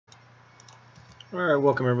Alright,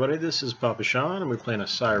 welcome everybody. This is PapaSean and we're playing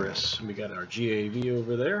Osiris. We got our GAV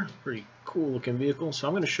over there. Pretty cool looking vehicle. So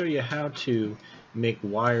I'm going to show you how to make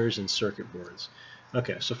wires and circuit boards.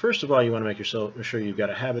 Okay, so first of all you want to make sure you've got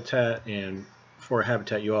a habitat, and for a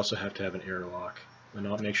habitat you also have to have an airlock. And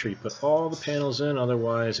I'll make sure you put all the panels in,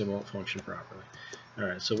 otherwise it won't function properly.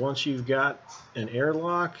 Alright, so once you've got an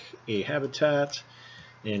airlock, a habitat,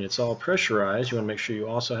 and it's all pressurized, you want to make sure you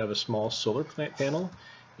also have a small solar panel.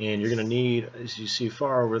 And you're going to need, as you see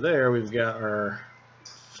far over there, we've got our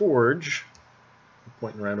forge. I'm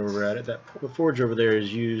pointing right over at it. That forge over there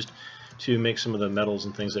is used to make some of the metals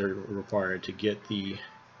and things that are required to get the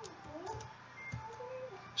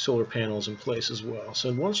solar panels in place as well.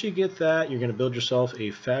 So once you get that, you're going to build yourself a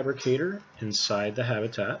fabricator inside the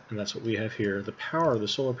habitat, and that's what we have here. The power of the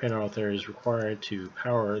solar panel out there is required to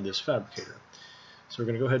power this fabricator. So we're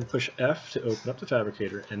going to go ahead and push F to open up the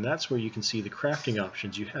fabricator, and that's where you can see the crafting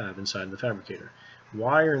options you have inside the fabricator.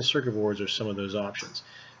 Wire and circuit boards are some of those options.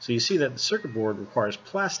 So you see that the circuit board requires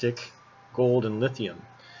plastic, gold, and lithium.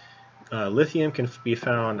 Lithium can be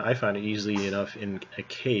found, I found it easily enough, in a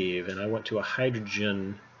cave, and I went to a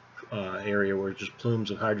hydrogen area where just plumes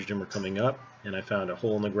of hydrogen were coming up, and I found a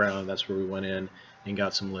hole in the ground. That's where we went in and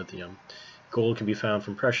got some lithium. Gold can be found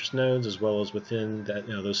from precious nodes, as well as within that,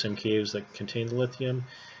 those same caves that contain the lithium.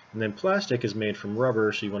 And then plastic is made from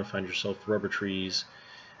rubber, so you want to find yourself rubber trees.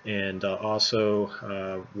 And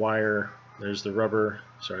also wire, there's the rubber.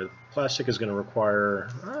 Sorry, plastic is going to require,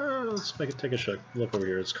 let's take a look over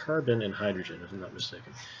here. It's carbon and hydrogen, if I'm not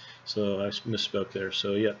mistaken. So I misspoke there.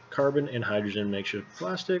 So yeah, carbon and hydrogen makes your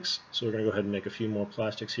plastics. So we're going to go ahead and make a few more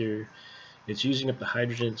plastics here. It's using up the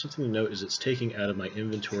hydrogen. Something to note is it's taking out of my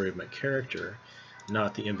inventory of my character,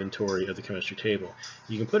 not the inventory of the chemistry table.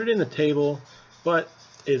 You can put it in the table, but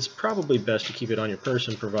it's probably best to keep it on your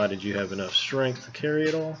person, provided you have enough strength to carry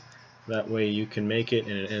it all. That way you can make it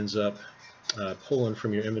and it ends up pulling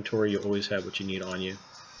from your inventory. You always have what you need on you.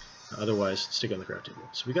 Otherwise, stick it on the craft table.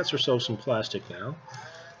 So we got ourselves some plastic now.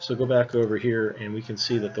 So go back over here and we can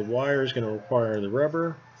see that the wire is going to require the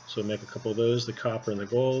rubber. So make a couple of those, the copper and the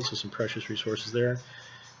gold, so some precious resources there.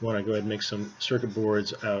 We want to go ahead and make some circuit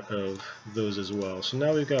boards out of those as well. So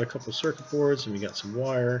now we've got a couple of circuit boards and we got some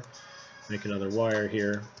wire. Make another wire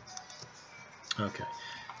here. Okay.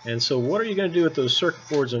 And so what are you going to do with those circuit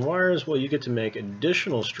boards and wires? Well, you get to make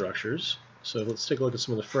additional structures. So let's take a look at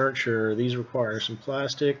some of the furniture. These require some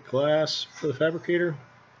plastic, glass for the fabricator.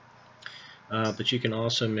 But you can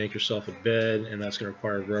also make yourself a bed, and that's going to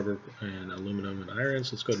require rubber and aluminum and iron.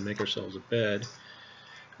 So let's go ahead and make ourselves a bed.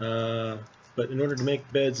 But in order to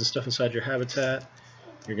make beds and stuff inside your habitat,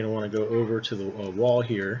 you're going to want to go over to the wall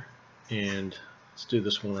here, and let's do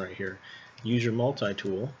this one right here. Use your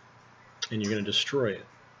multi-tool, and you're going to destroy it.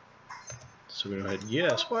 So go ahead.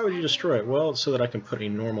 Yes, why would you destroy it? Well, it's so that I can put a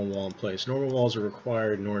normal wall in place. Normal walls are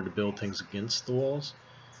required in order to build things against the walls.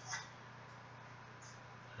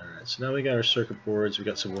 Alright, so now we got our circuit boards, we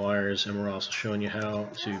got some wires, and we're also showing you how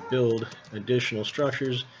to build additional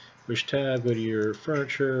structures. Push tab, go to your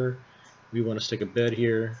furniture. We want to stick a bed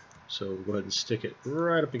here, so we'll go ahead and stick it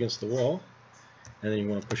right up against the wall. And then you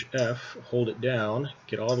want to push F, hold it down,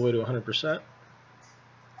 get all the way to 100%.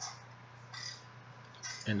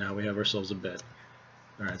 And now we have ourselves a bed.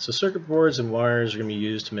 Alright, so circuit boards and wires are going to be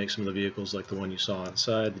used to make some of the vehicles like the one you saw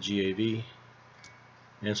outside, the GAV.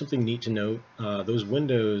 And something neat to note, those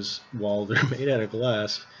windows, while they're made out of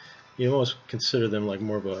glass, you almost consider them like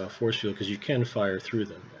more of a force field because you can fire through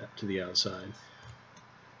them to the outside.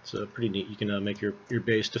 So pretty neat. You can make your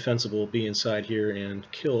base defensible, be inside here, and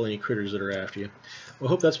kill any critters that are after you. Well,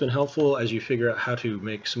 I hope that's been helpful as you figure out how to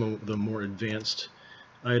make some of the more advanced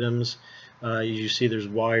items. You see there's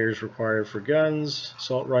wires required for guns,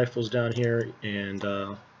 assault rifles down here, and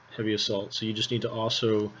heavy assault. So you just need to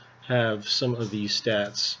also have some of these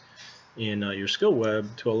stats in your skill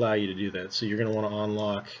web to allow you to do that. So you're going to want to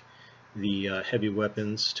unlock the heavy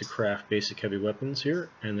weapons to craft basic heavy weapons here,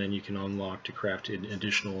 and then you can unlock to craft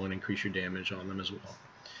additional and increase your damage on them as well.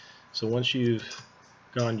 So once you've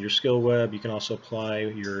gone to your skill web, you can also apply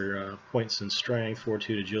your points in strength,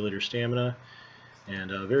 fortitude, agility, or stamina,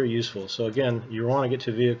 and very useful. So again, you want to get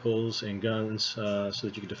to vehicles and guns so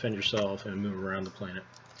that you can defend yourself and move around the planet.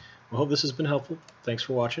 I hope this has been helpful. Thanks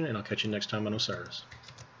for watching, and I'll catch you next time on Osiris.